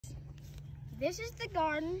This is the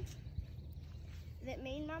garden that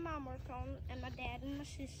me and my mom work on, and my dad and my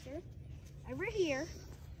sister. Over here,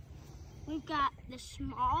 we've got the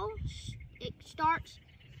small, it starts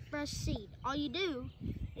for a seed. All you do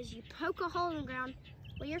is you poke a hole in the ground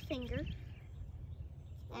with your finger,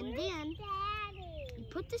 and then you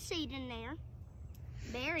put the seed in there,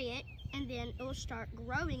 bury it, and then it will start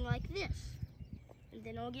growing like this. And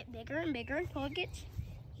then it'll get bigger and bigger until it gets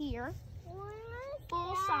here,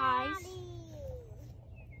 full size.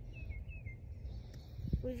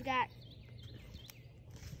 We've got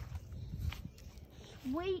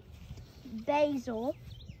sweet basil,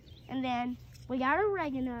 and then we got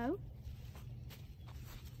oregano.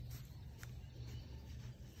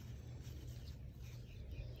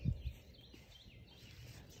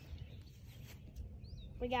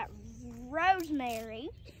 We got rosemary,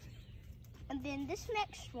 and then this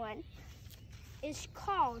next one is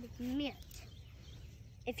called mint.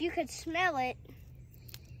 If you could smell it,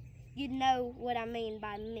 you'd know what I mean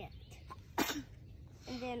by mint.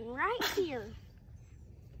 And then right here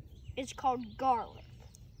is called garlic.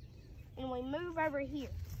 And we move over here.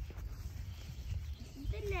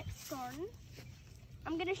 This is the next garden.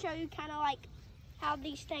 I'm gonna show you kind of like how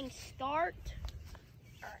these things start.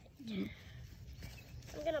 All right.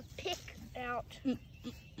 I'm gonna pick out.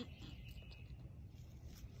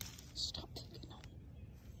 Stop picking on.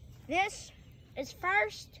 This is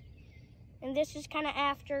first, and this is kind of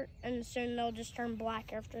after, and soon they'll just turn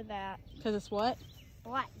black after that. Because it's what?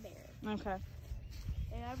 Blackberry. Okay.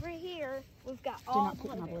 And over here, we've got Do all not pick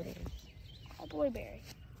my blueberry. blueberries. All blueberry,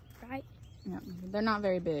 right? Yeah, they're not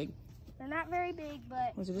very big. They're not very big,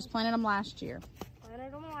 but We just planted them last year.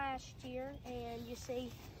 planted them last year, and you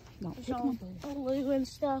see Don't it's pick all my blueberries. blue and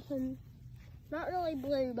stuff, and not really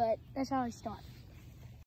blue, but that's how they start.